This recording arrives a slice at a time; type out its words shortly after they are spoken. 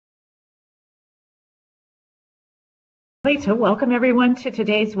I'd like to welcome everyone to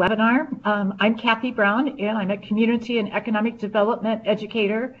today's webinar. I'm Kathy Brown, and I'm a Community and Economic Development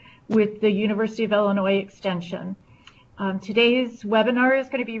Educator with the University of Illinois Extension. Today's webinar is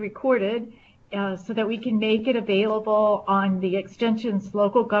going to be recorded so that we can make it available on the Extension's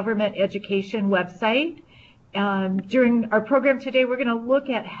local government education website. During our program today, we're going to look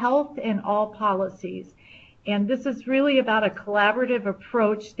at health and all policies. And this is really about a collaborative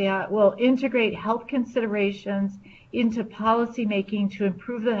approach that will integrate health considerations into policy making to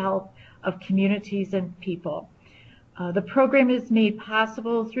improve the health of communities and people. The program is made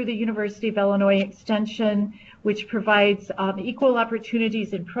possible through the University of Illinois Extension, which provides equal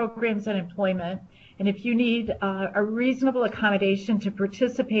opportunities in programs and employment. And if you need a reasonable accommodation to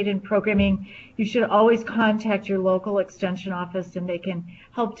participate in programming, you should always contact your local extension office and they can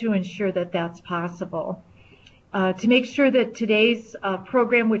help to ensure that that's possible. To make sure that today's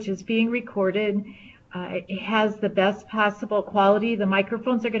program, which is being recorded, it has the best possible quality. The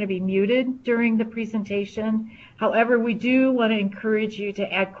microphones are going to be muted during the presentation. However, we do want to encourage you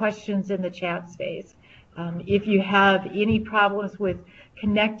to add questions in the chat space. If you have any problems with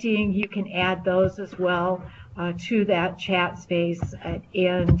connecting, you can add those as well to that chat space.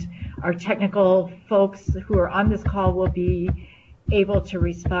 And our technical folks who are on this call will be able to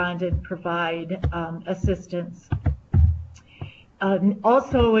respond and provide assistance.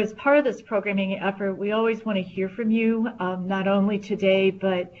 Also, as part of this programming effort, we always want to hear from you, not only today,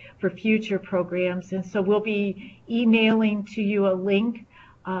 but for future programs. And so we'll be emailing to you a link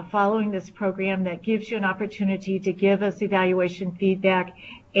following this program that gives you an opportunity to give us evaluation feedback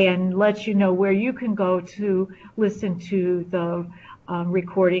and let you know where you can go to listen to the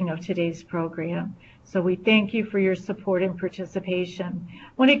recording of today's program. So we thank you for your support and participation.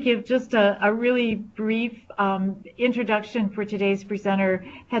 I want to give just a really brief introduction for today's presenter.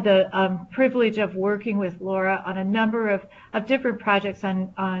 Had the privilege of working with Laura on a number of different projects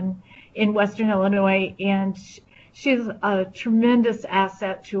in Western Illinois, and she's a tremendous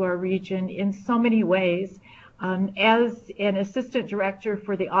asset to our region in so many ways. As an assistant director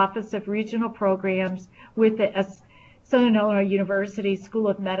for the Office of Regional Programs with the Southern Illinois University School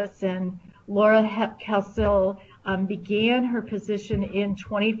of Medicine, Laura Hepkessel began her position in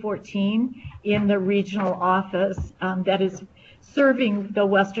 2014 in the regional office that is serving the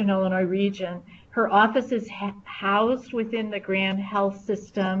Western Illinois region. Her office is housed within the Grand Health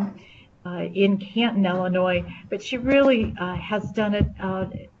System in Canton, Illinois, but she really has done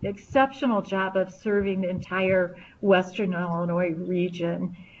an exceptional job of serving the entire Western Illinois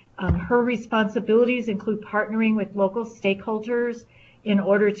region. Her responsibilities include partnering with local stakeholders in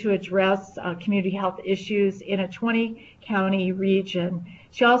order to address community health issues in a 20-county region.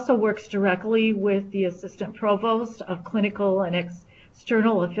 She also works directly with the Assistant Provost of Clinical and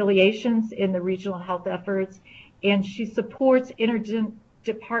External Affiliations in the regional health efforts, and she supports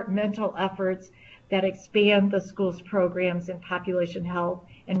interdepartmental efforts that expand the school's programs in population health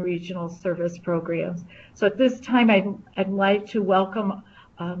and regional service programs. So at this time, I'd like to welcome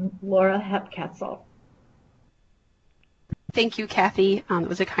Laura Hepkessel. Thank you, Kathy. It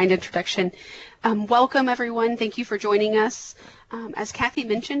was a kind introduction. Welcome, everyone. Thank you for joining us. As Kathy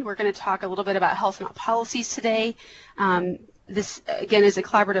mentioned, we're going to talk a little bit about health and all policies today. This, again, is a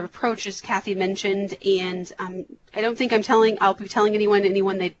collaborative approach, as Kathy mentioned, and I don't think I'll be telling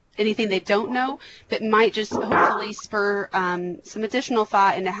anything they don't know, but might just hopefully spur some additional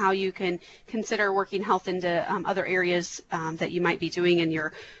thought into how you can consider working health into other areas that you might be doing in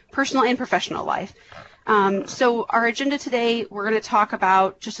your personal and professional life. So our agenda today, we're going to talk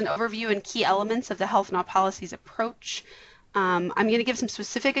about just an overview and key elements of the health and all policies approach. I'm going to give some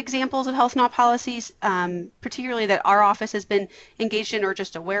specific examples of health and all policies, particularly that our office has been engaged in or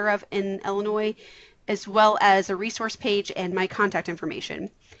just aware of in Illinois, as well as a resource page and my contact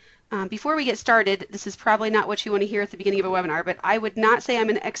information. Before we get started, this is probably not what you want to hear at the beginning of a webinar, but I would not say I'm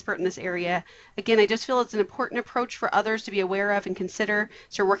an expert in this area. Again, I just feel it's an important approach for others to be aware of and consider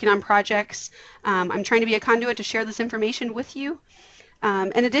as you're working on projects. I'm trying to be a conduit to share this information with you.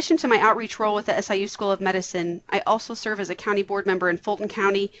 In addition to my outreach role with the SIU School of Medicine, I also serve as a county board member in Fulton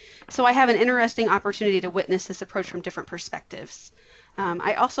County, so I have an interesting opportunity to witness this approach from different perspectives.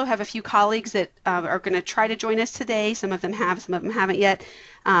 I also have a few colleagues that are going to try to join us today. Some of them have, some of them haven't yet,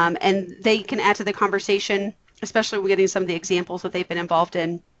 and they can add to the conversation, especially when getting some of the examples that they've been involved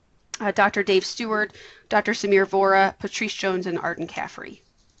in. Dr. Dave Stewart, Dr. Samir Vora, Patrice Jones, and Arden Caffrey.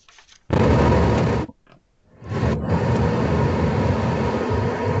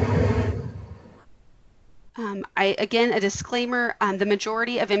 Again, a disclaimer, the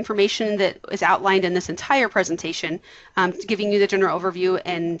majority of information that is outlined in this entire presentation, giving you the general overview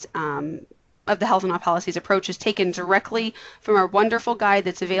and of the Health and All Policies approach is taken directly from our wonderful guide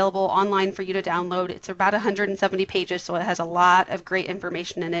that's available online for you to download. It's about 170 pages, so it has a lot of great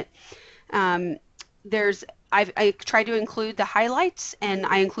information in it. I tried to include the highlights, and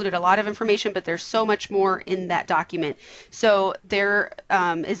I included a lot of information, but there's so much more in that document. So there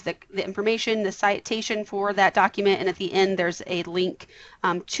is the information, the citation for that document, and at the end there's a link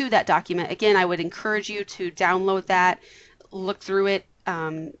to that document. Again, I would encourage you to download that, look through it.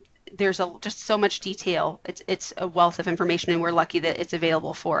 There's just so much detail. It's a wealth of information, and we're lucky that it's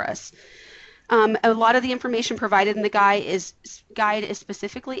available for us. A lot of the information provided in the guide is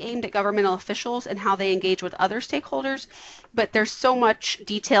specifically aimed at governmental officials and how they engage with other stakeholders, but there's so much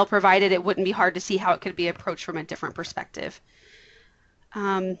detail provided it wouldn't be hard to see how it could be approached from a different perspective.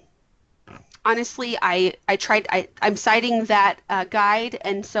 Honestly, I'm citing that guide,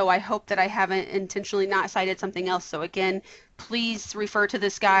 and so I hope that I haven't intentionally not cited something else. So again, please refer to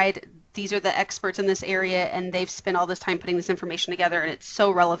this guide. These are the experts in this area, and they've spent all this time putting this information together, and it's so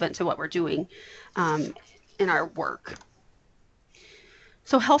relevant to what we're doing in our work.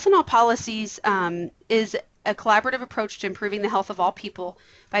 So Health and All Policies is a collaborative approach to improving the health of all people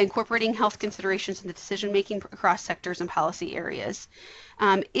by incorporating health considerations into decision-making across sectors and policy areas.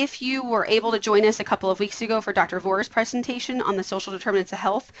 If you were able to join us a couple of weeks ago for Dr. Vor's presentation on the social determinants of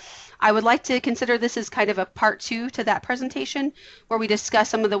health, I would like to consider this as kind of a part 2 to that presentation, where we discuss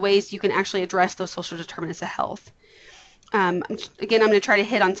some of the ways you can actually address those social determinants of health. Again, I'm going to try to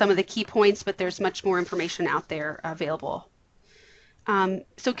hit on some of the key points, but there's much more information out there available.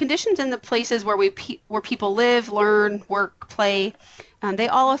 So conditions in the places where people live, learn, work, play, they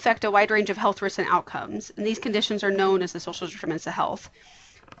all affect a wide range of health risks and outcomes, and these conditions are known as the social determinants of health.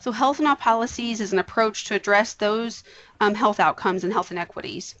 So Health and All Policies is an approach to address those health outcomes and health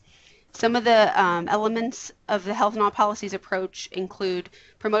inequities. Some of the elements of the Health and All Policies approach include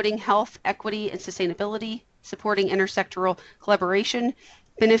promoting health, equity, and sustainability, supporting intersectoral collaboration,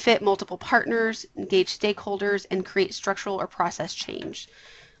 benefit multiple partners, engage stakeholders, and create structural or process change.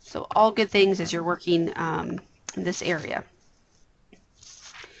 So all good things as you're working in this area.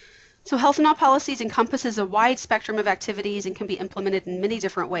 So Health and All Policies encompasses a wide spectrum of activities and can be implemented in many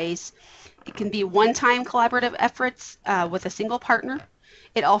different ways. It can be one-time collaborative efforts with a single partner.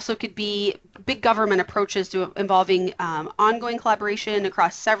 It also could be big government approaches to involving ongoing collaboration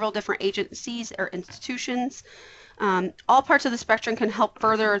across several different agencies or institutions. All parts of the spectrum can help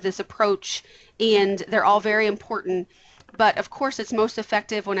further this approach, and they're all very important. But of course, it's most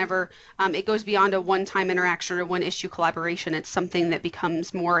effective whenever it goes beyond a one-time interaction or one-issue collaboration. It's something that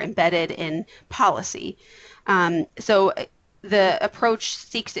becomes more embedded in policy. So the approach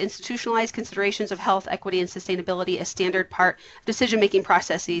seeks to institutionalize considerations of health, equity, and sustainability as standard part of decision-making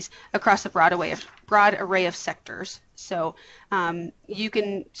processes across a broad array of sectors. So you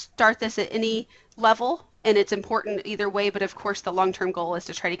can start this at any level, and it's important either way, but of course the long-term goal is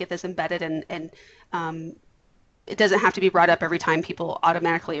to try to get this embedded, and it doesn't have to be brought up every time people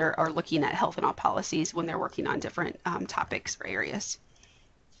automatically are looking at Health and All Policies when they're working on different topics or areas.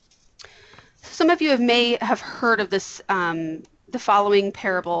 Some of you may have heard of this, the following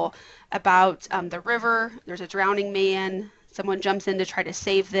parable about the river. There's a drowning man. Someone jumps in to try to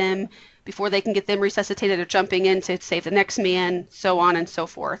save them. Before they can get them resuscitated, they're jumping in to save the next man, so on and so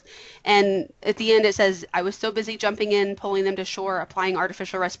forth. And at the end it says, I was so busy jumping in, pulling them to shore, applying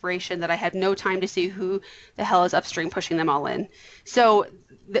artificial respiration that I had no time to see who the hell is upstream pushing them all in. So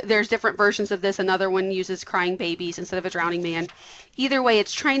there's different versions of this. Another one uses crying babies instead of a drowning man. Either way,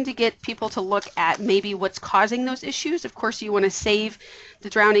 it's trying to get people to look at maybe what's causing those issues. Of course, you want to save the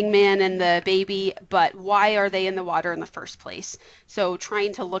drowning man and the baby, but why are they in the water in the first place? So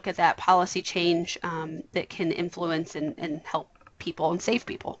trying to look at that policy change that can influence and help people and save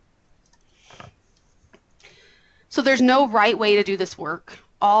people. So there's no right way to do this work.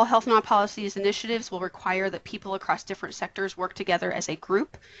 All Health and All Policies initiatives will require that people across different sectors work together as a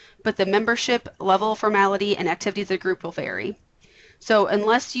group, but the membership level, formality, and activities of the group will vary. So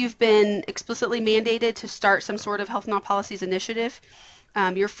unless you've been explicitly mandated to start some sort of Health and All Policies initiative,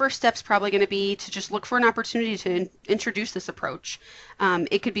 your first step's probably going to be to just look for an opportunity to introduce this approach.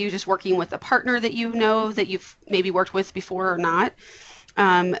 It could be just working with a partner that you know that you've maybe worked with before or not,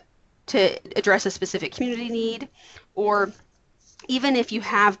 to address a specific community need, or even if you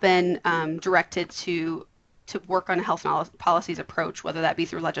have been directed to work on a Health and All Policies approach, whether that be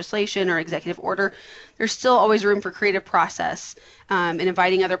through legislation or executive order, there's still always room for creative process and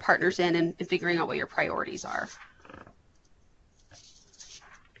inviting other partners in and figuring out what your priorities are.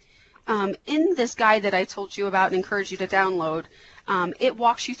 In this guide that I told you about and encourage you to download, It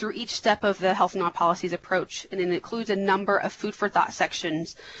walks you through each step of the health and law policies approach, and it includes a number of food for thought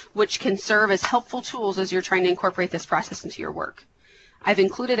sections, which can serve as helpful tools as you're trying to incorporate this process into your work. I've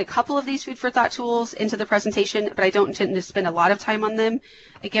included a couple of these food for thought tools into the presentation, but I don't intend to spend a lot of time on them.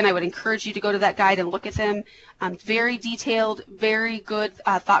 Again, I would encourage you to go to that guide and look at them. Very detailed, very good,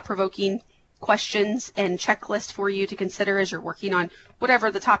 thought-provoking questions and checklist for you to consider as you're working on whatever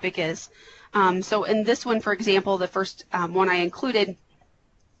the topic is. So in this one, for example, the first one I included,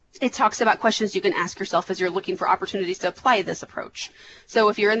 it talks about questions you can ask yourself as you're looking for opportunities to apply this approach. So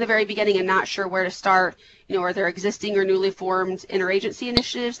if you're in the very beginning and not sure where to start, are there existing or newly formed interagency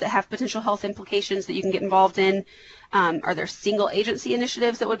initiatives that have potential health implications that you can get involved in? Are there single agency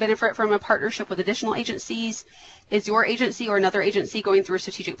initiatives that would benefit from a partnership with additional agencies? Is your agency or another agency going through a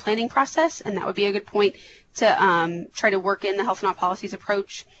strategic planning process? And that would be a good point to try to work in the health and law policies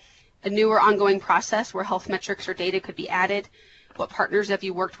approach. A new or ongoing process where health metrics or data could be added. What partners have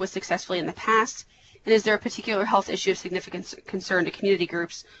you worked with successfully in the past? And is there a particular health issue of significant concern to community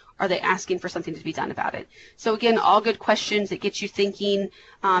groups? Are they asking for something to be done about it? So again, all good questions that get you thinking,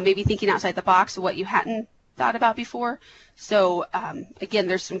 maybe thinking outside the box of what you hadn't thought about before. So again,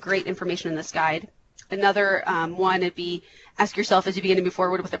 there's some great information in this guide. Another one would be ask yourself as you begin to move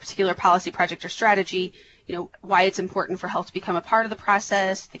forward with a particular policy, project, or strategy, why it's important for health to become a part of the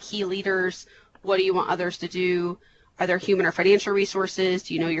process, the key leaders, what do you want others to do? Are there human or financial resources?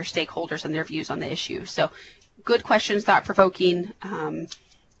 Do you know your stakeholders and their views on the issue? So good questions, thought-provoking,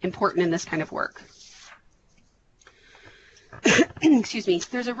 important in this kind of work. Excuse me.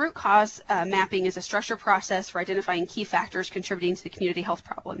 There's a root cause mapping is a structured process for identifying key factors contributing to the community health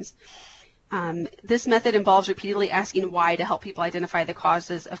problems. This method involves repeatedly asking why to help people identify the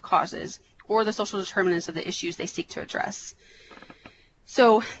causes of causes or the social determinants of the issues they seek to address.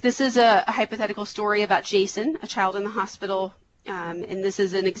 So this is a hypothetical story about Jason, a child in the hospital, and this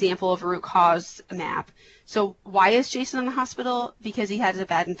is an example of a root cause map. So why is Jason in the hospital? Because he has a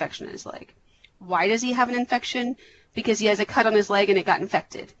bad infection in his leg. Why does he have an infection? Because he has a cut on his leg and it got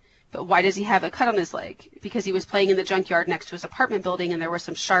infected. But why does he have a cut on his leg? Because he was playing in the junkyard next to his apartment building and there was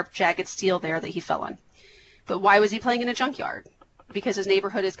some sharp, jagged steel there that he fell on. But why was he playing in a junkyard? Because his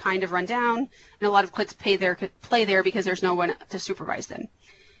neighborhood is kind of run down and a lot of kids play there because there's no one to supervise them.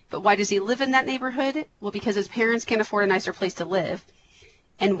 But why does he live in that neighborhood? Well, because his parents can't afford a nicer place to live.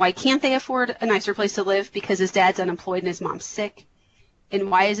 And why can't they afford a nicer place to live? Because his dad's unemployed and his mom's sick.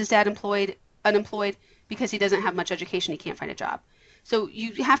 And why is his dad unemployed? Because he doesn't have much education, he can't find a job. So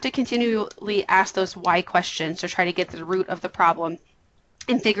you have to continually ask those why questions to try to get to the root of the problem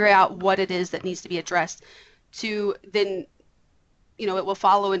and figure out what it is that needs to be addressed to then, it will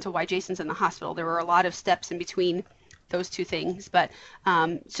follow into why Jason's in the hospital. There were a lot of steps in between those two things, but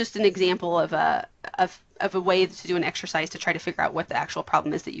it's just an example of a way to do an exercise to try to figure out what the actual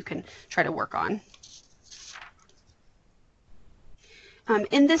problem is that you can try to work on.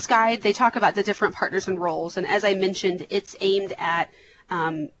 In this guide, they talk about the different partners and roles, and as I mentioned, it's aimed at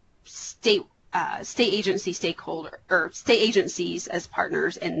state agencies as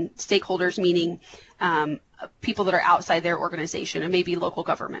partners, and stakeholders meaning people that are outside their organization and maybe local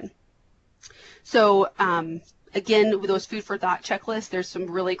government. So again, with those food for thought checklists, there's some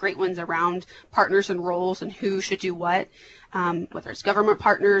really great ones around partners and roles and who should do what, whether it's government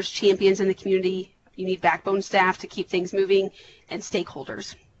partners, champions in the community, you need backbone staff to keep things moving, and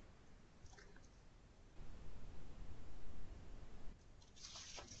stakeholders.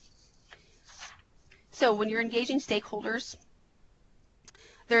 So when you're engaging stakeholders,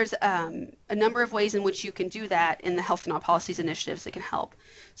 there's a number of ways in which you can do that in the health and law policies initiatives that can help.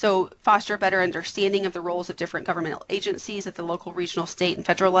 So foster a better understanding of the roles of different governmental agencies at the local, regional, state, and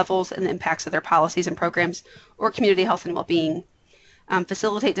federal levels and the impacts of their policies and programs or community health and well-being.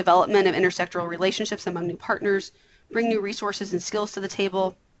 Facilitate development of intersectoral relationships among new partners, bring new resources and skills to the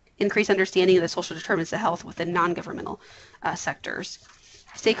table, increase understanding of the social determinants of health within non-governmental sectors.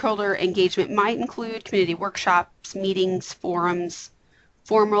 Stakeholder engagement might include community workshops, meetings, forums,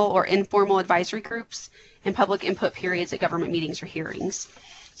 formal or informal advisory groups, and public input periods at government meetings or hearings.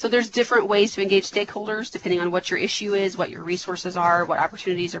 So there's different ways to engage stakeholders depending on what your issue is, what your resources are, what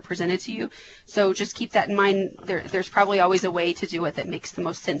opportunities are presented to you. So just keep that in mind. There's probably always a way to do it that makes the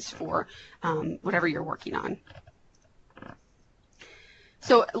most sense for whatever you're working on.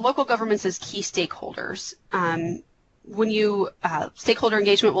 So local governments as key stakeholders. Stakeholder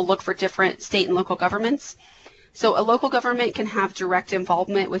engagement will look for different state and local governments. So a local government can have direct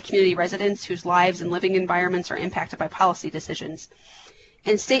involvement with community residents whose lives and living environments are impacted by policy decisions.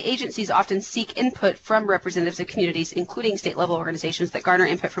 And state agencies often seek input from representatives of communities, including state-level organizations that garner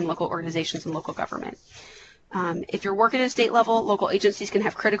input from local organizations and local government. If you're working at a state level, local agencies can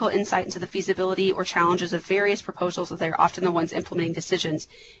have critical insight into the feasibility or challenges of various proposals, as they are often the ones implementing decisions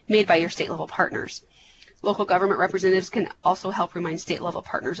made by your state level partners. Local government representatives can also help remind state level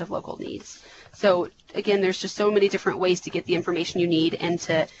partners of local needs. So again, there's just so many different ways to get the information you need and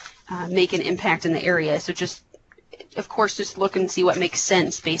to make an impact in the area. So just, of course, just look and see what makes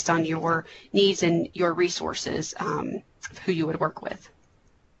sense based on your needs and your resources, who you would work with.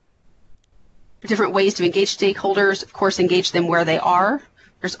 Different ways to engage stakeholders, of course, engage them where they are.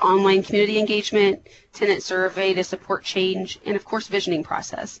 There's online community engagement, tenant survey to support change, and of course, visioning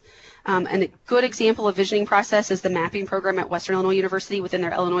process. And a good example of visioning process is the mapping program at Western Illinois University within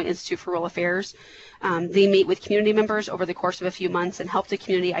their Illinois Institute for Rural Affairs. They meet with community members over the course of a few months and help the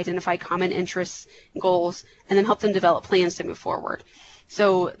community identify common interests and goals, and then help them develop plans to move forward.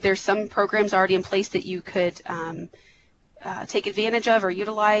 So there's some programs already in place that you could take advantage of or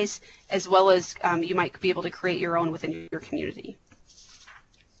utilize, as well as you might be able to create your own within your community.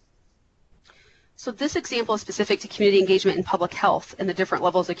 So this example is specific to community engagement in public health and the different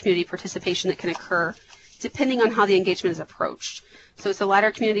levels of community participation that can occur depending on how the engagement is approached. So it's a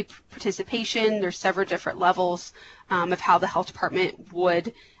ladder community participation. There's several different levels of how the health department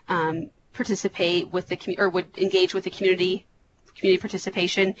would participate with the community, or would engage with the community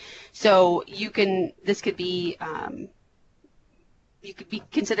participation. So this could be you could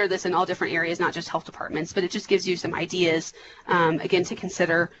consider this in all different areas, not just health departments, but it just gives you some ideas, again, to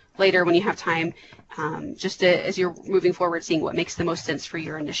consider later when you have time, as you're moving forward, seeing what makes the most sense for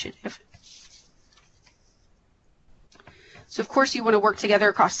your initiative. So of course you want to work together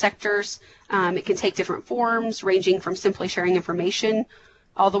across sectors. It can take different forms, ranging from simply sharing information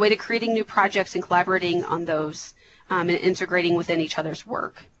all the way to creating new projects and collaborating on those, and integrating within each other's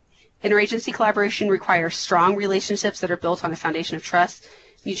work. Interagency collaboration requires strong relationships that are built on a foundation of trust,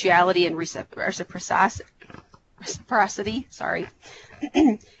 mutuality, and reciprocity.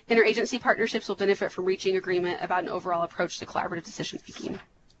 Interagency partnerships will benefit from reaching agreement about an overall approach to collaborative decision making.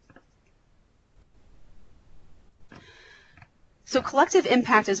 So collective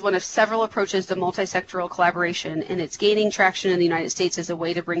impact is one of several approaches to multi-sectoral collaboration, and it's gaining traction in the United States as a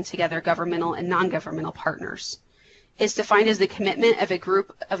way to bring together governmental and non-governmental partners. It's defined as the commitment of a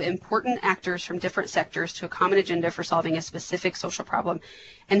group of important actors from different sectors to a common agenda for solving a specific social problem,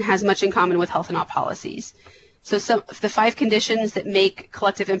 and has much in common with health and health policies. So some of the 5 conditions that make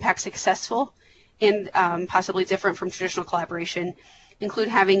collective impact successful and possibly different from traditional collaboration include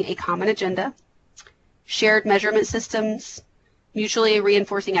having a common agenda, shared measurement systems, mutually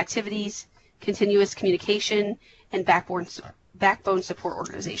reinforcing activities, continuous communication, and backbone support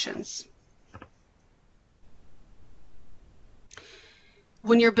organizations.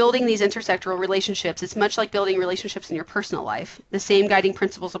 When you're building these intersectoral relationships, it's much like building relationships in your personal life. The same guiding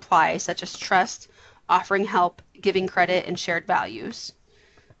principles apply, such as trust, offering help, giving credit, and shared values.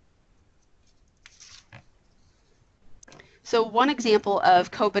 So one example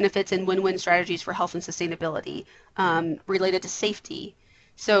of co-benefits and win-win strategies for health and sustainability related to safety.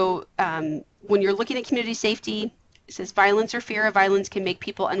 So when you're looking at community safety, it says violence or fear of violence can make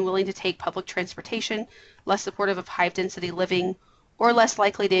people unwilling to take public transportation, less supportive of high-density living, or less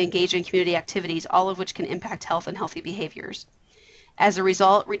likely to engage in community activities, all of which can impact health and healthy behaviors. As a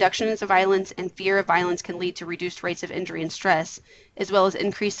result, reductions of violence and fear of violence can lead to reduced rates of injury and stress, as well as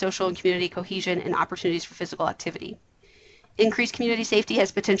increased social and community cohesion and opportunities for physical activity. Increased community safety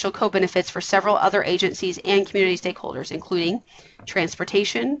has potential co-benefits for several other agencies and community stakeholders, including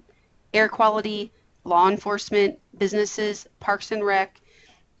transportation, air quality, law enforcement, businesses, parks and rec,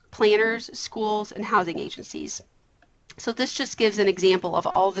 planners, schools, and housing agencies. So this just gives an example of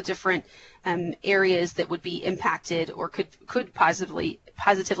all the different areas that would be impacted or could positively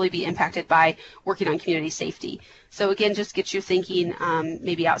be impacted by working on community safety. So again, just gets you thinking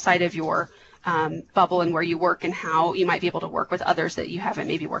maybe outside of your bubble and where you work, and how you might be able to work with others that you haven't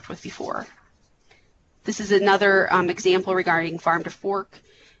maybe worked with before. This is another example regarding farm to fork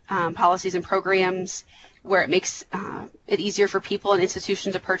policies and programs, where it makes it easier for people and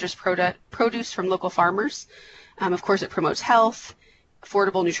institutions to purchase produce from local farmers. Of course, it promotes health,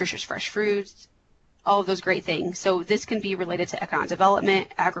 affordable, nutritious, fresh foods, all of those great things. So this can be related to economic development,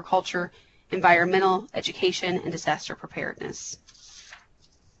 agriculture, environmental, education, and disaster preparedness.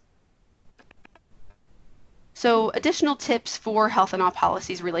 So additional tips for health and all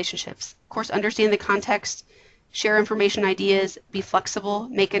policies relationships. Of course, understand the context, share information ideas, be flexible,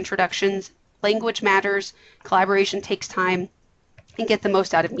 make introductions, language matters, collaboration takes time, and get the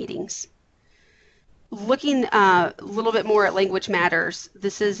most out of meetings. Looking a little bit more at language matters,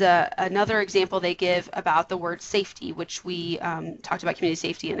 this is another example they give about the word safety, which we talked about community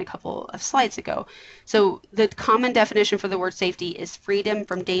safety in a couple of slides ago. So the common definition for the word safety is freedom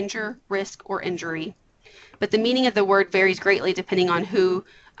from danger, risk, or injury. But the meaning of the word varies greatly depending on who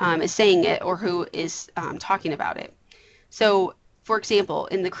is saying it or who is talking about it. So, for example,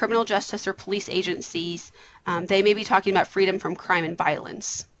 in the criminal justice or police agencies, they may be talking about freedom from crime and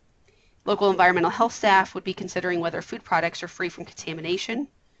violence. Local environmental health staff would be considering whether food products are free from contamination.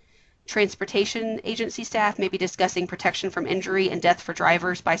 Transportation agency staff may be discussing protection from injury and death for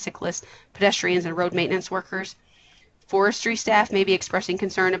drivers, bicyclists, pedestrians, and road maintenance workers. Forestry staff may be expressing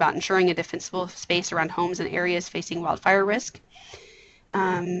concern about ensuring a defensible space around homes and areas facing wildfire risk.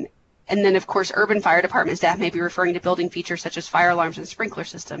 And then, of course, urban fire department staff may be referring to building features such as fire alarms and sprinkler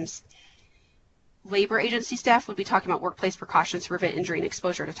systems. Labor agency staff would be talking about workplace precautions to prevent injury and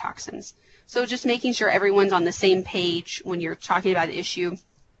exposure to toxins. So just making sure everyone's on the same page when you're talking about an issue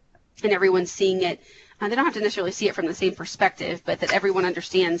and everyone's seeing it. They don't have to necessarily see it from the same perspective, but that everyone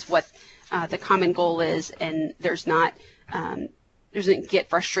understands what the common goal is, and there's not doesn't get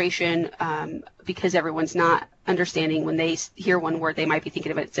frustration because everyone's not understanding when they hear one word, they might be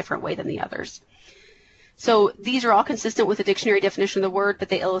thinking of it a different way than the others. So these are all consistent with the dictionary definition of the word, but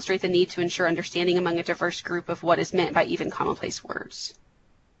they illustrate the need to ensure understanding among a diverse group of what is meant by even commonplace words.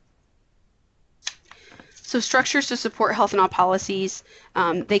 So structures to support health and all policies,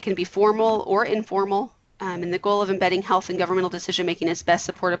 they can be formal or informal, and the goal of embedding health in governmental decision-making is best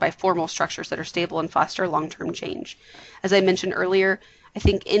supported by formal structures that are stable and foster long-term change. As I mentioned earlier, I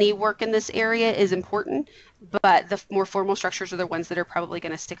think any work in this area is important, but the more formal structures are the ones that are probably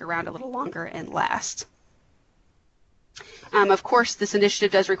going to stick around a little longer and last. Of course, this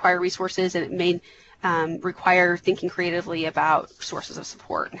initiative does require resources, and it may require thinking creatively about sources of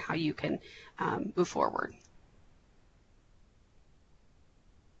support and how you can move forward.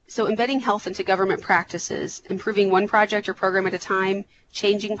 So embedding health into government practices, improving one project or program at a time,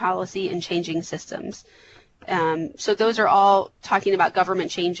 changing policy, and changing systems. So those are all talking about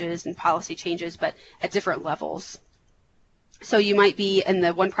government changes and policy changes, but at different levels. So you might be in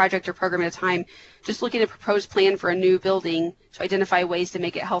the one project or program at a time, just looking at a proposed plan for a new building to identify ways to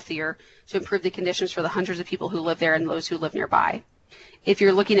make it healthier, to improve the conditions for the hundreds of people who live there and those who live nearby. If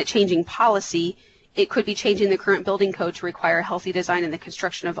you're looking at changing policy, it could be changing the current building code to require healthy design and the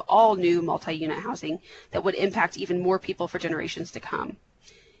construction of all new multi-unit housing that would impact even more people for generations to come.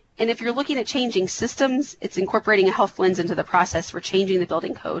 And if you're looking at changing systems, it's incorporating a health lens into the process for changing the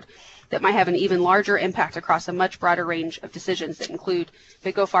building code that might have an even larger impact across a much broader range of decisions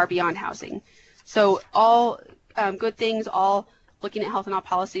that go far beyond housing. So all good things, all looking at health and all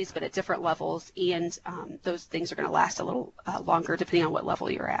policies, but at different levels, and those things are going to last a little longer depending on what level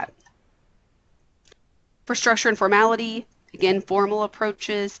you're at. For structure and formality, again, formal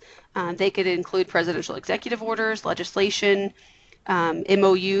approaches, they could include presidential executive orders, legislation,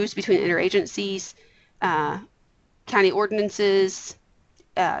 MOUs between interagencies, county ordinances,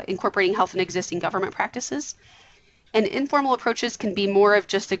 incorporating health in existing government practices. And informal approaches can be more of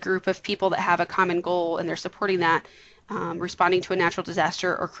just a group of people that have a common goal and they're supporting that, responding to a natural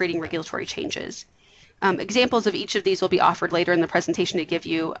disaster or creating regulatory changes. Examples of each of these will be offered later in the presentation to give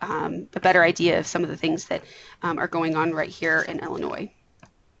you a better idea of some of the things that are going on right here in Illinois.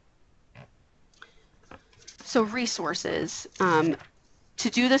 So resources. To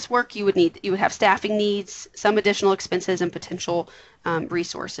do this work, you would have staffing needs, some additional expenses, and potential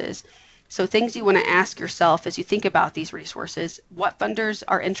resources. So things you want to ask yourself as you think about these resources: what funders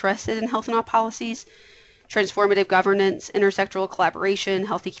are interested in health and all policies, transformative governance, intersectoral collaboration,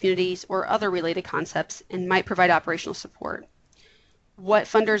 healthy communities, or other related concepts, and might provide operational support. What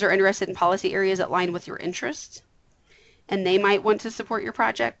funders are interested in policy areas that align with your interests, and they might want to support your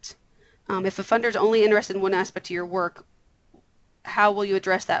project. If a funder is only interested in one aspect of your work, how will you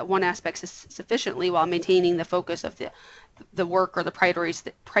address that one aspect sufficiently while maintaining the focus of the work or the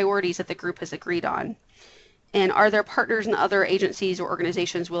priorities that the group has agreed on? And are there partners in other agencies or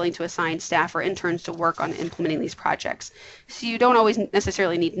organizations willing to assign staff or interns to work on implementing these projects? So you don't always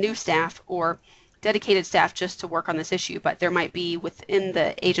necessarily need new staff or dedicated staff just to work on this issue, but there might be within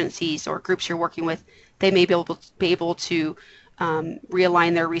the agencies or groups you're working with, they may be able to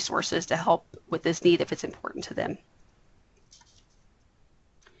realign their resources to help with this need if it's important to them.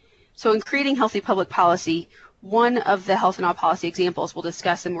 So in creating healthy public policy, one of the health and all policy examples we'll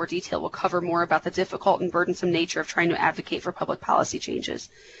discuss in more detail will cover more about the difficult and burdensome nature of trying to advocate for public policy changes,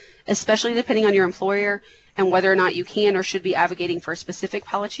 especially depending on your employer and whether or not you can or should be advocating for a specific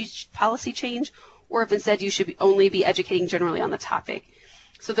policy change, or if instead you should only be educating generally on the topic.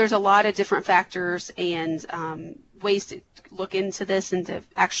 So there's a lot of different factors and ways to look into this and to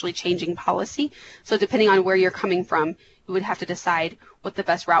actually changing policy. So depending on where you're coming from, you would have to decide what the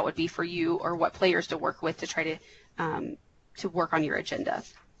best route would be for you or what players to work with to try to work on your agenda.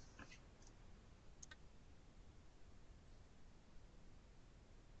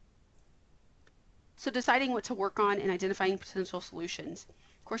 So deciding what to work on and identifying potential solutions.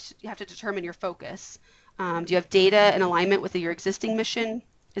 Of course, you have to determine your focus. Do you have data in alignment with your existing mission?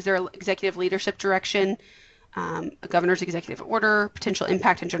 Is there executive leadership direction, a governor's executive order, potential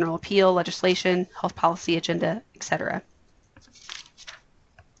impact and general appeal, legislation, health policy agenda, etc.?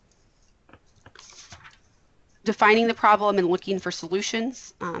 Defining the problem and looking for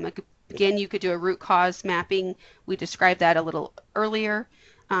solutions. Again, you could do a root cause mapping. We described that a little earlier.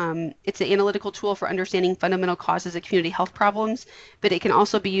 It's an analytical tool for understanding fundamental causes of community health problems, but it can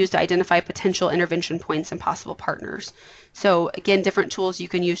also be used to identify potential intervention points and possible partners. So again, different tools you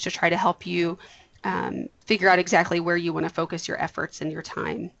can use to try to help you figure out exactly where you want to focus your efforts and your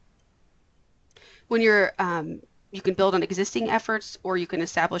time. When you're you can build on existing efforts, or you can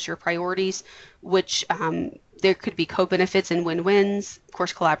establish your priorities, which there could be co-benefits and win-wins, of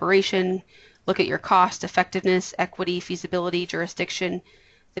course, collaboration. Look at your cost, effectiveness, equity, feasibility, jurisdiction,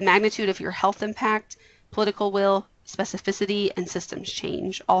 the magnitude of your health impact, political will, specificity, and systems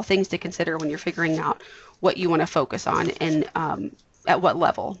change. All things to consider when you're figuring out what you want to focus on and at what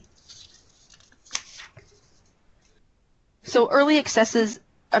level. So early successes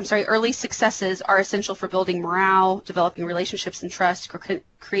are essential for building morale, developing relationships and trust,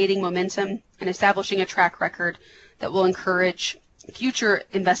 creating momentum, and establishing a track record that will encourage future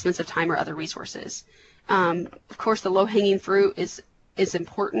investments of time or other resources. Of course, the low-hanging fruit is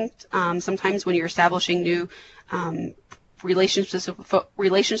important. Sometimes when you're establishing new relationships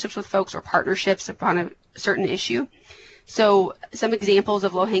with folks or partnerships upon a certain issue. So some examples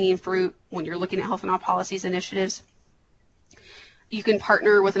of low-hanging fruit when you're looking at health and all policies initiatives. You can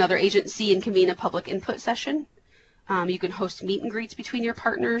partner with another agency and convene a public input session. You can host meet and greets between your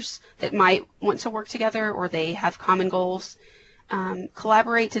partners that might want to work together or they have common goals.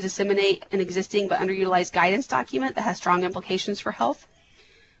 Collaborate to disseminate an existing but underutilized guidance document that has strong implications for health.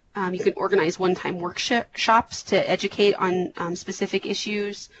 You can organize one-time workshops to educate on specific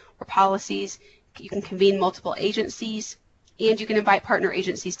issues or policies. You can convene multiple agencies, and you can invite partner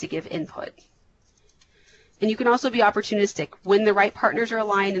agencies to give input. And you can also be opportunistic. When the right partners are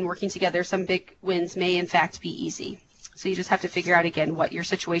aligned and working together, some big wins may in fact be easy. So you just have to figure out again what your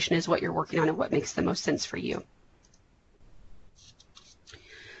situation is, what you're working on, and what makes the most sense for you.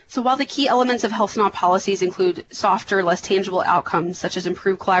 So while the key elements of health and all policies include softer, less tangible outcomes, such as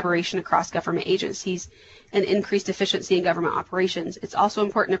improved collaboration across government agencies and increased efficiency in government operations, it's also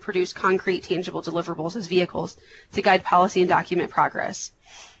important to produce concrete, tangible deliverables as vehicles to guide policy and document progress.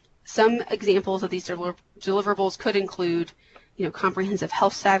 Some examples of these deliverables could include, comprehensive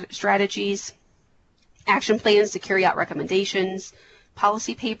health strategies, action plans to carry out recommendations,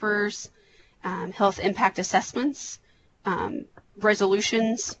 policy papers, health impact assessments,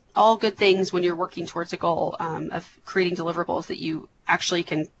 resolutions, all good things when you're working towards a goal of creating deliverables that you actually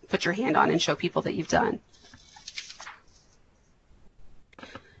can put your hand on and show people that you've done.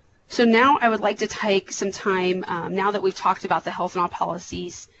 So now I would like to take some time, now that we've talked about the health and all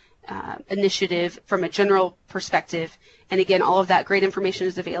policies initiative from a general perspective, and again, all of that great information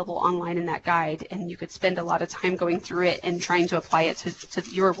is available online in that guide, and you could spend a lot of time going through it and trying to apply it to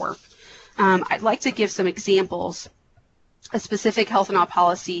your work. I'd like to give some examples, a specific health and all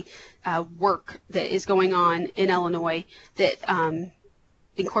policy work that is going on in Illinois that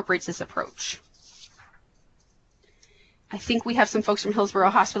incorporates this approach. I think we have some folks from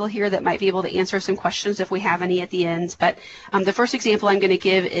Hillsborough Hospital here that might be able to answer some questions if we have any at the end. But the first example I'm going to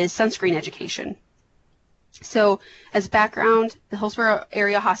give is sunscreen education. So as background, the Hillsborough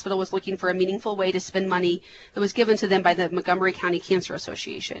Area Hospital was looking for a meaningful way to spend money that was given to them by the Montgomery County Cancer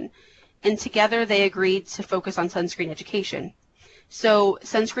Association. And together they agreed to focus on sunscreen education. So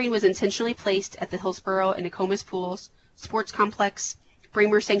sunscreen was intentionally placed at the Hillsborough and Nokomis pools, sports complex,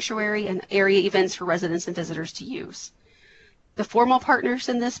 Bremer Sanctuary, and area events for residents and visitors to use. The formal partners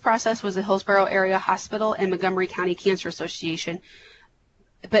in this process was the Hillsborough Area Hospital and Montgomery County Cancer Association,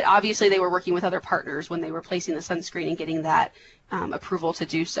 but obviously they were working with other partners when they were placing the sunscreen and getting that approval to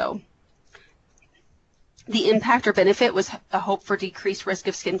do so. The impact or benefit was a hope for decreased risk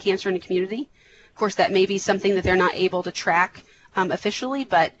of skin cancer in the community. Of course, that may be something that they're not able to track officially,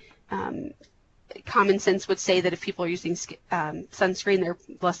 but common sense would say that if people are using sunscreen, they're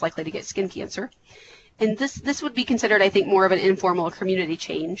less likely to get skin cancer. And this would be considered, I think, more of an informal community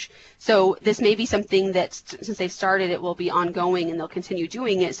change. So this may be something that, since they've started, it will be ongoing and they'll continue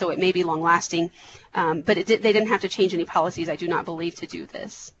doing it, so it may be long-lasting. But they didn't have to change any policies, I do not believe, to do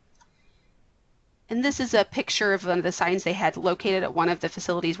this. And this is a picture of one of the signs they had located at one of the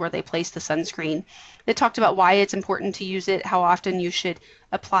facilities where they placed the sunscreen. It talked about why it's important to use it, how often you should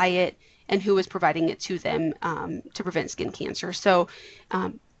apply it, and who is providing it to them to prevent skin cancer. So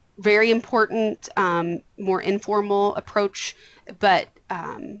very important, more informal approach, but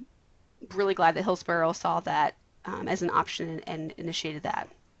really glad that Hillsborough saw that as an option and initiated that.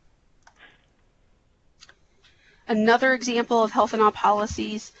 Another example of health and all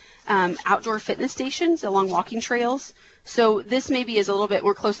policies, outdoor fitness stations along walking trails. So this maybe is a little bit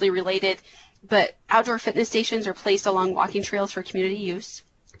more closely related, but outdoor fitness stations are placed along walking trails for community use.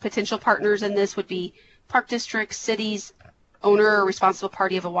 Potential partners in this would be park districts, cities, owner or responsible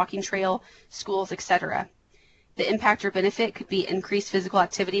party of a walking trail, schools, etc. The impact or benefit could be increased physical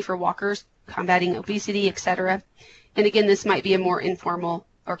activity for walkers, combating obesity, etc. And again, this might be a more informal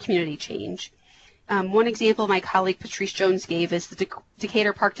or community change. One example my colleague Patrice Jones gave is the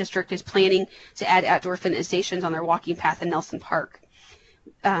Decatur Park District is planning to add outdoor fitness stations on their walking path in Nelson Park.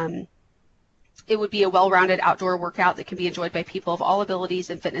 It would be a well-rounded outdoor workout that can be enjoyed by people of all abilities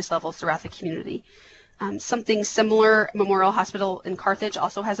and fitness levels throughout the community. Something similar, Memorial Hospital in Carthage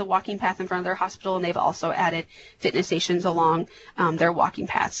also has a walking path in front of their hospital, and they've also added fitness stations along their walking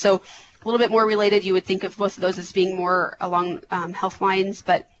path. So a little bit more related, you would think of both of those as being more along health lines,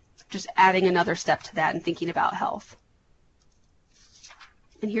 but just adding another step to that and thinking about health.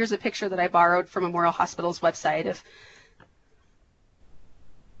 And here's a picture that I borrowed from Memorial Hospital's website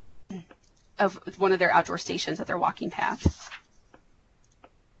of one of their outdoor stations at their walking path.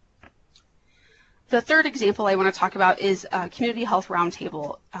 The third example I want to talk about is a community health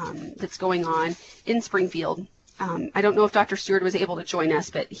roundtable that's going on in Springfield. I don't know if Dr. Stewart was able to join us,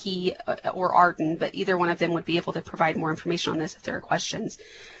 but he or Arden, but either one of them would be able to provide more information on this if there are questions.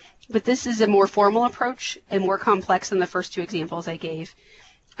 But this is a more formal approach and more complex than the first two examples I gave.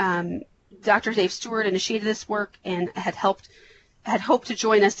 Dr. Dave Stewart initiated this work and had hoped to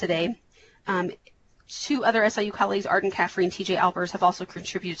join us today. Two other SIU colleagues, Arden Caffrey and TJ Albers, have also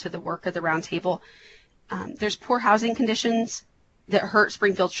contributed to the work of the roundtable. There's poor housing conditions that hurt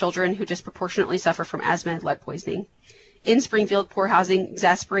Springfield children who disproportionately suffer from asthma and lead poisoning. In Springfield, poor housing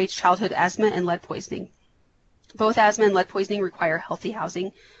exacerbates childhood asthma and lead poisoning. Both asthma and lead poisoning require healthy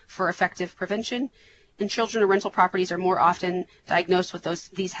housing for effective prevention, and children in rental properties are more often diagnosed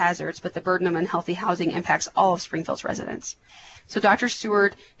with these hazards, but the burden of unhealthy housing impacts all of Springfield's residents. So Dr.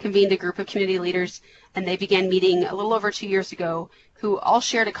 Stewart convened a group of community leaders, and they began meeting a little over 2 years ago, who all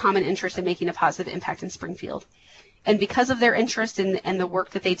shared a common interest in making a positive impact in Springfield. And because of their interest in the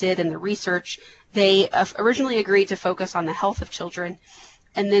work that they did and the research, they originally agreed to focus on the health of children,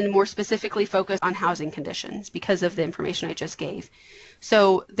 and then more specifically focus on housing conditions because of the information I just gave.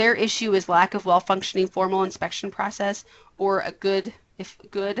 So their issue is lack of well-functioning formal inspection process or a good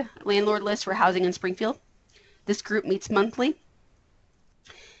landlord list for housing in Springfield. This group meets monthly,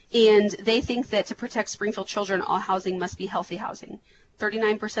 and they think that to protect Springfield children, all housing must be healthy housing.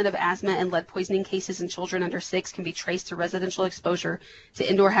 39% of asthma and lead poisoning cases in children under 6 can be traced to residential exposure to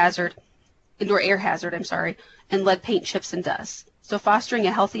indoor air hazard, and lead paint chips and dust. So fostering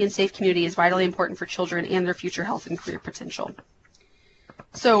a healthy and safe community is vitally important for children and their future health and career potential.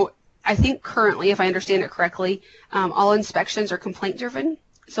 So I think currently, if I understand it correctly, all inspections are complaint driven.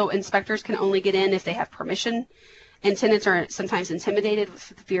 So inspectors can only get in if they have permission, and tenants are sometimes intimidated with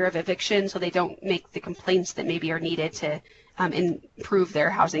the fear of eviction, so they don't make the complaints that maybe are needed to improve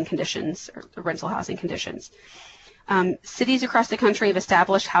their housing conditions or rental housing conditions. Cities across the country have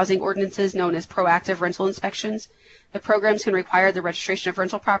established housing ordinances known as proactive rental inspections. The programs can require the registration of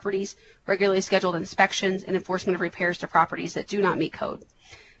rental properties, regularly scheduled inspections, and enforcement of repairs to properties that do not meet code.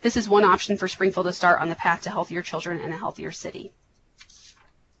 This is one option for Springfield to start on the path to healthier children and a healthier city.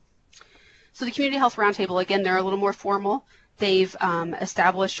 So the Community Health Roundtable, again, they're a little more formal. They've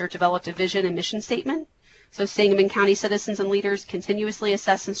established or developed a vision and mission statement. So Sangamon County citizens and leaders continuously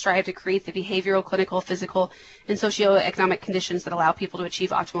assess and strive to create the behavioral, clinical, physical, and socioeconomic conditions that allow people to achieve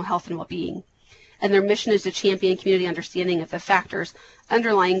optimal health and well-being. And their mission is to champion community understanding of the factors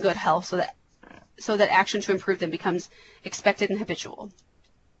underlying good health so that action to improve them becomes expected and habitual.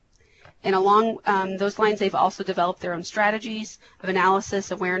 And along those lines, they've also developed their own strategies of analysis,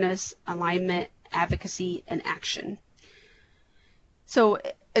 awareness, alignment, advocacy, and action. So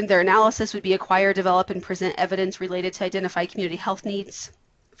in their analysis would be acquire, develop, and present evidence related to identify community health needs.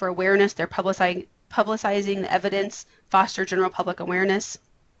 For awareness, they're publicizing the evidence, foster general public awareness.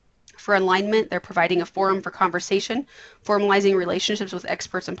 For alignment, they're providing a forum for conversation, formalizing relationships with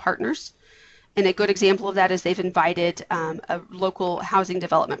experts and partners. And a good example of that is they've invited a local housing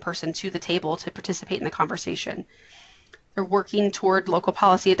development person to the table to participate in the conversation. They're working toward local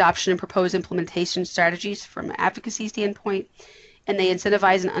policy adoption and propose implementation strategies from an advocacy standpoint, and they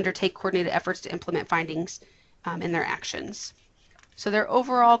incentivize and undertake coordinated efforts to implement findings in their actions. So their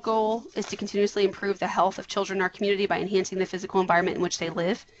overall goal is to continuously improve the health of children in our community by enhancing the physical environment in which they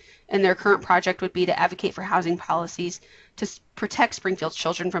live. And their current project would be to advocate for housing policies to protect Springfield's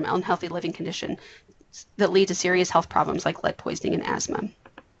children from unhealthy living conditions that lead to serious health problems like lead poisoning and asthma.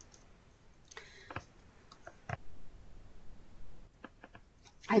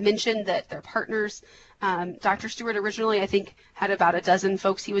 I mentioned that their partners, Dr. Stewart originally, I think, had about a dozen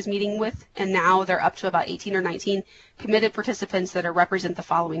folks he was meeting with, and now they're up to about 18 or 19 committed participants that represent the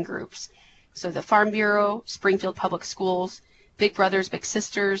following groups. So the Farm Bureau, Springfield Public Schools, Big Brothers Big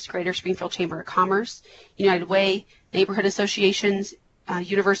Sisters, Greater Springfield Chamber of Commerce, United Way, neighborhood associations,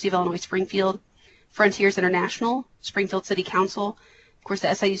 University of Illinois Springfield, Frontiers International, Springfield City Council, of course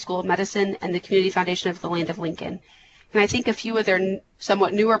the SIU School of Medicine, and the Community Foundation of the Land of Lincoln. And I think a few of their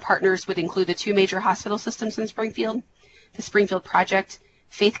somewhat newer partners would include the two major hospital systems in Springfield, the Springfield Project,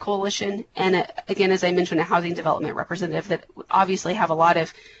 Faith Coalition, and again, as I mentioned, a housing development representative that obviously have a lot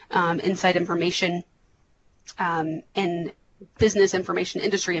of inside information and business information,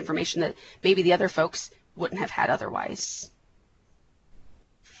 industry information that maybe the other folks wouldn't have had otherwise.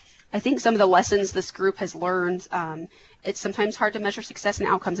 I think some of the lessons this group has learned, it's sometimes hard to measure success and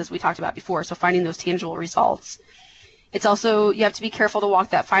outcomes as we talked about before, so finding those tangible results. It's also, you have to be careful to walk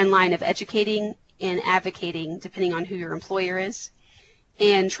that fine line of educating and advocating, depending on who your employer is,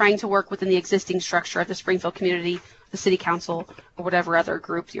 and trying to work within the existing structure of the Springfield community, the City Council, or whatever other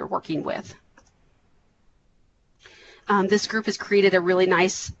group you're working with. This group has created a really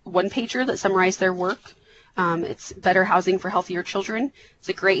nice one-pager that summarized their work. It's Better Housing for Healthier Children. It's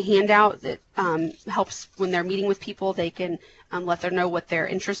a great handout that helps when they're meeting with people. They can let them know what their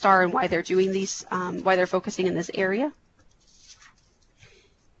interests are and why they're doing these, why they're focusing in this area.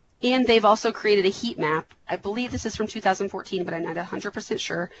 And they've also created a heat map. I believe this is from 2014, but I'm not 100%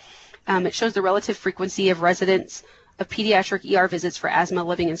 sure. It shows the relative frequency of residents of pediatric ER visits for asthma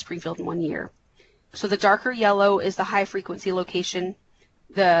living in Springfield in 1 year. So the darker yellow is the high frequency location.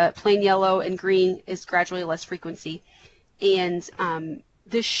 The plain yellow and green is gradually less frequency. And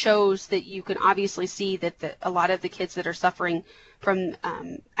this shows that you can obviously see that a lot of the kids that are suffering from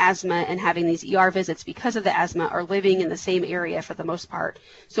asthma and having these ER visits because of the asthma are living in the same area for the most part.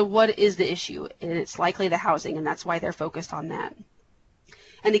 So what is the issue? And it's likely the housing, and that's why they're focused on that.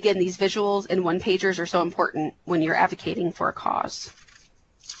 And again, these visuals and one-pagers are so important when you're advocating for a cause.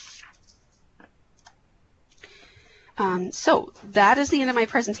 So that is the end of my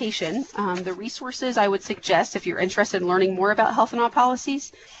presentation. The resources I would suggest if you're interested in learning more about health and all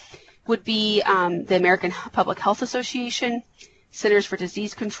policies would be the American Public Health Association, Centers for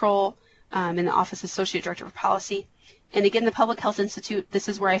Disease Control, and the Office Associate Director for Policy. And again, the Public Health Institute, this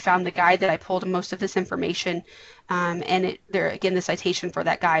is where I found the guide that I pulled most of this information. And there, again, the citation for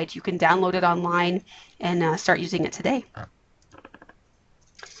that guide, you can download it online and start using it today.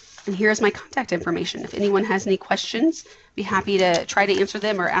 And here's my contact information. If anyone has any questions, I'd be happy to try to answer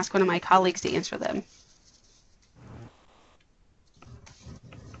them or ask one of my colleagues to answer them.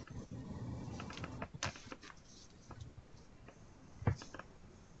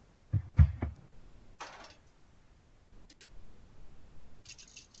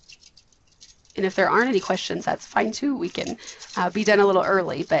 And if there aren't any questions, that's fine too. We can be done a little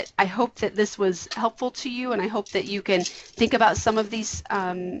early, but I hope that this was helpful to you, and I hope that you can think about some of these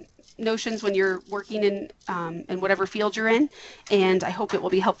notions when you're working in whatever field you're in, and I hope it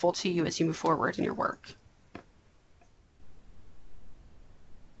will be helpful to you as you move forward in your work.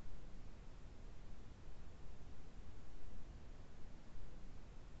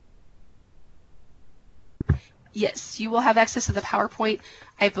 Yes, you will have access to the PowerPoint.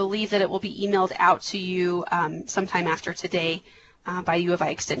 I believe that it will be emailed out to you sometime after today by U of I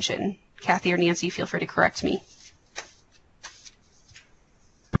Extension. Kathy or Nancy, feel free to correct me.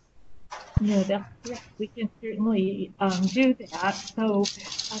 No, we can certainly do that. So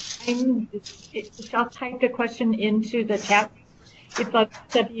I'll type the question into the chat. If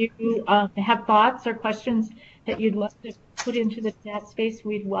of you have thoughts or questions that you'd love to put into the chat space,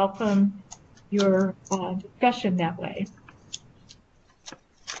 we'd welcome your discussion that way.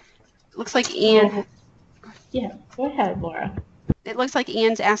 Looks like Anne. Yeah, go ahead, Laura. It looks like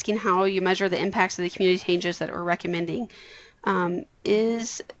Anne's asking how you measure the impacts of the community changes that we're recommending.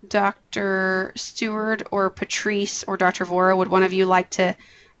 Is Dr. Stewart or Patrice or Dr. Vora, would one of you like to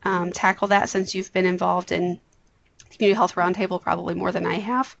tackle that since you've been involved in the Community Health Roundtable probably more than I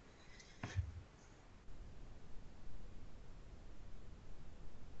have.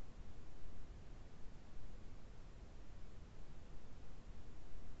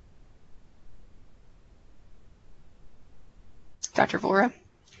 Dr. Vora?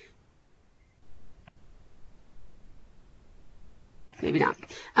 Maybe not.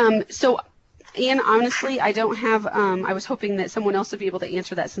 Anne, honestly, I don't have, I was hoping that someone else would be able to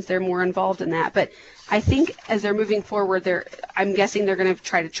answer that since they're more involved in that, but I think as they're moving forward, I'm guessing they're going to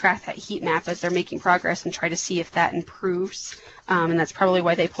try to track that heat map as they're making progress and try to see if that improves, and that's probably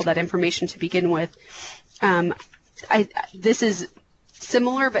why they pulled that information to begin with. This is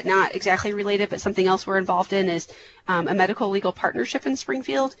similar but not exactly related, but something else we're involved in is a medical legal partnership in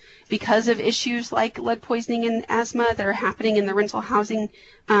Springfield because of issues like lead poisoning and asthma that are happening in the rental housing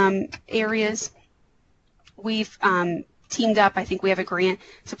areas. We've teamed up, I think we have a grant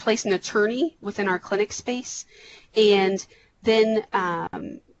to place an attorney within our clinic space, and then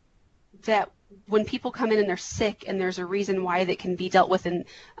that when people come in and they're sick and there's a reason why that can be dealt with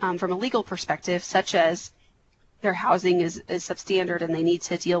from a legal perspective, such as their housing is substandard and they need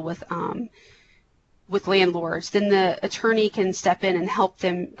to deal with landlords, then the attorney can step in and help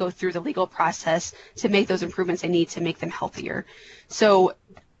them go through the legal process to make those improvements they need to make them healthier. So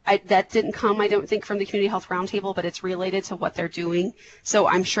that didn't come, I don't think, from the Community Health Roundtable, but it's related to what they're doing. So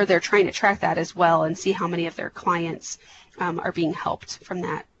I'm sure they're trying to track that as well and see how many of their clients are being helped from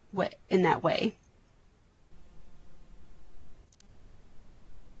that in that way.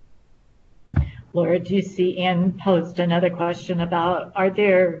 Laura, do you see Ann posed another question about, are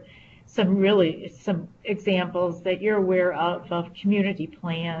there some examples that you're aware of community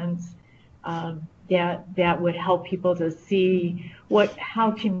plans that would help people to see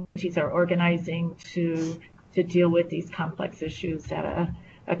how communities are organizing to deal with these complex issues at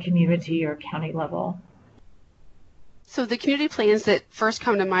a community or county level? So the community plans that first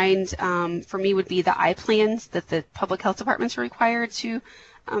come to mind for me would be the I-plans that the public health departments are required to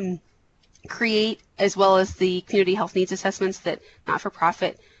create, as well as the community health needs assessments that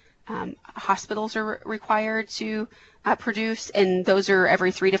not-for-profit hospitals are required to produce, and those are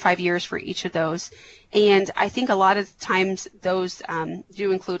every 3 to 5 years for each of those. And I think a lot of times those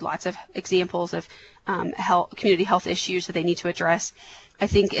do include lots of examples of community health issues that they need to address. I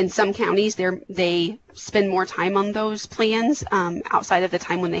think in some counties they spend more time on those plans outside of the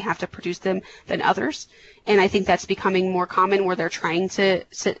time when they have to produce them than others, and I think that's becoming more common where they're trying to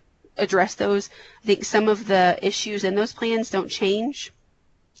address those. I think some of the issues in those plans don't change.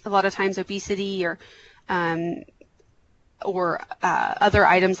 A lot of times obesity or other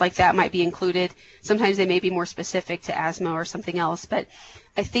items like that might be included. Sometimes they may be more specific to asthma or something else, but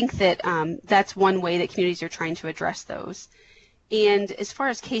I think that that's one way that communities are trying to address those. And as far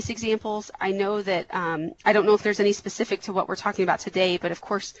as case examples, I know that I don't know if there's any specific to what we're talking about today, but of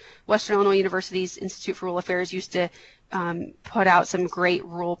course Western Illinois University's Institute for Rural Affairs used to put out some great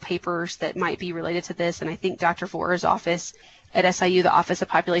rural papers that might be related to this, and I think Dr. Vora's office at SIU, the Office of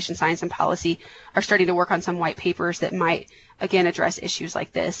Population Science and Policy, are starting to work on some white papers that might, again, address issues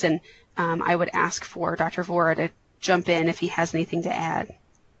like this, and I would ask for Dr. Vora to jump in if he has anything to add.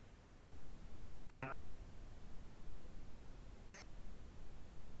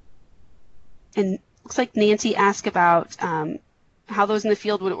 And looks like Nancy asked about how those in the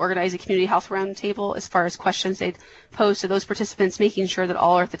field would organize a community health roundtable as far as questions they'd pose to those participants, making sure that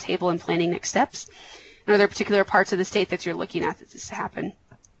all are at the table and planning next steps. And are there particular parts of the state that you're looking at that this happen?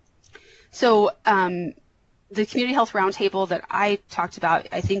 So the community health roundtable that I talked about,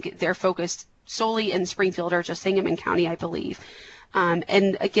 I think they're focused solely in Springfield or just Sangamon County, I believe.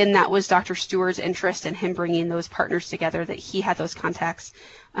 And again, that was Dr. Stewart's interest in him bringing those partners together, that he had those contacts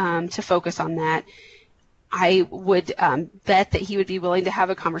to focus on that. I would bet that he would be willing to have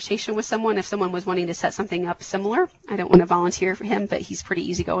a conversation with someone if someone was wanting to set something up similar. I don't want to volunteer for him, but he's pretty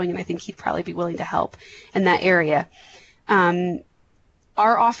easygoing, and I think he'd probably be willing to help in that area.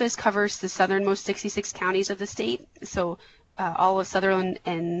 Our office covers the southernmost 66 counties of the state, so all of southern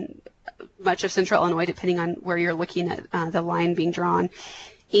and much of central Illinois, depending on where you're looking at the line being drawn.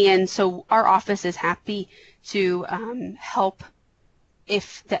 And so our office is happy to help.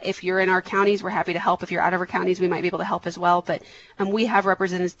 If you're in our counties, we're happy to help. If you're out of our counties, we might be able to help as well. But we have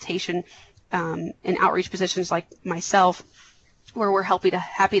representation in outreach positions like myself, where we're happy to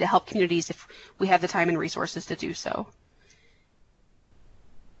help communities if we have the time and resources to do so.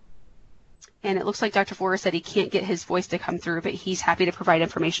 And it looks like Dr. Vora said he can't get his voice to come through, but he's happy to provide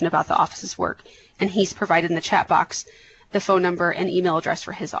information about the office's work. And he's provided in the chat box the phone number and email address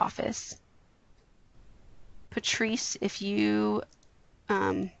for his office. Patrice, if you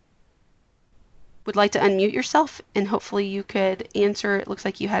would like to unmute yourself, and hopefully you could answer. It looks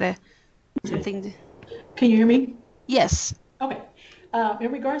like you had something. Can you hear me? Yes. Okay.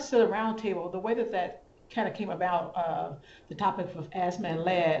 In regards to the roundtable, the way that kind of came about, the topic of asthma and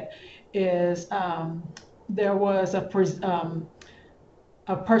lead, is there was a person,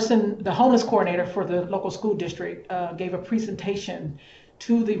 the homeless coordinator for the local school district, gave a presentation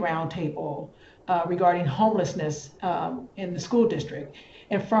to the roundtable regarding homelessness in the school district.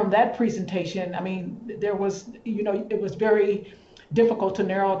 And from that presentation, I mean, there was, it was very difficult to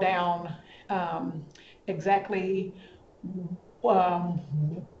narrow down exactly what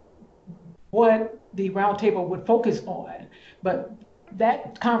the roundtable would focus on. But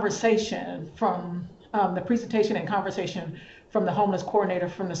that conversation from the presentation and conversation from the homeless coordinator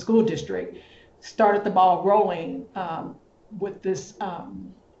from the school district started the ball rolling with this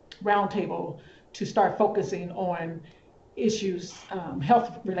roundtable to start focusing on issues,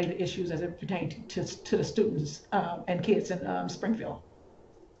 health-related issues as it pertains to the students and kids in Springfield.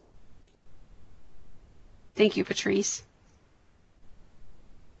 Thank you, Patrice.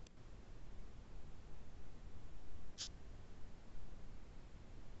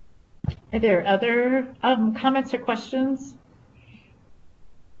 Are there other comments or questions?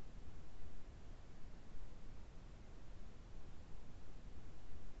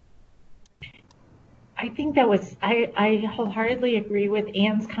 I think that was, I wholeheartly agree with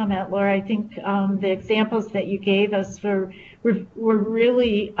Anne's comment, Laura. I think the examples that you gave us were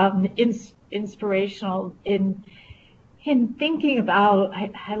really inspirational in thinking about.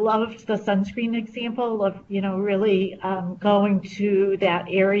 I loved the sunscreen example of, really going to that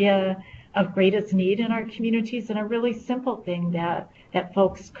area of greatest need in our communities, and a really simple thing that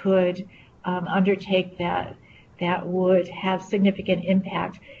folks could undertake that would have significant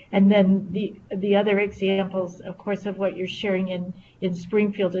impact. And then the other examples, of course, of what you're sharing in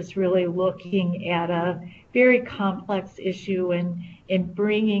Springfield is really looking at a very complex issue and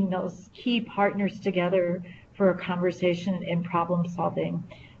bringing those key partners together for a conversation and problem solving.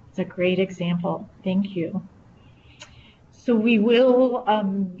 It's a great example. Thank you. So we will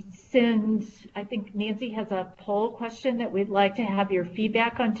send, I think Nancy has a poll question that we'd like to have your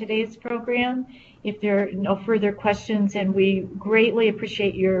feedback on today's program. If there are no further questions, and we greatly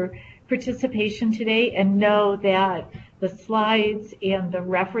appreciate your participation today, and know that the slides and the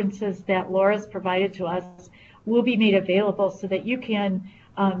references that Laura's provided to us will be made available so that you can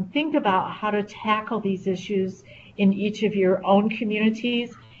think about how to tackle these issues in each of your own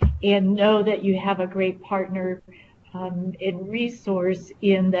communities, and know that you have a great partner and resource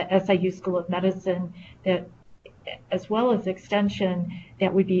in the SIU School of Medicine, that, as well as Extension,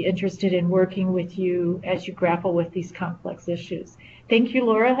 that would be interested in working with you as you grapple with these complex issues. Thank you,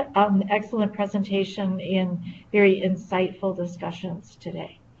 Laura. Excellent presentation and very insightful discussions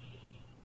today.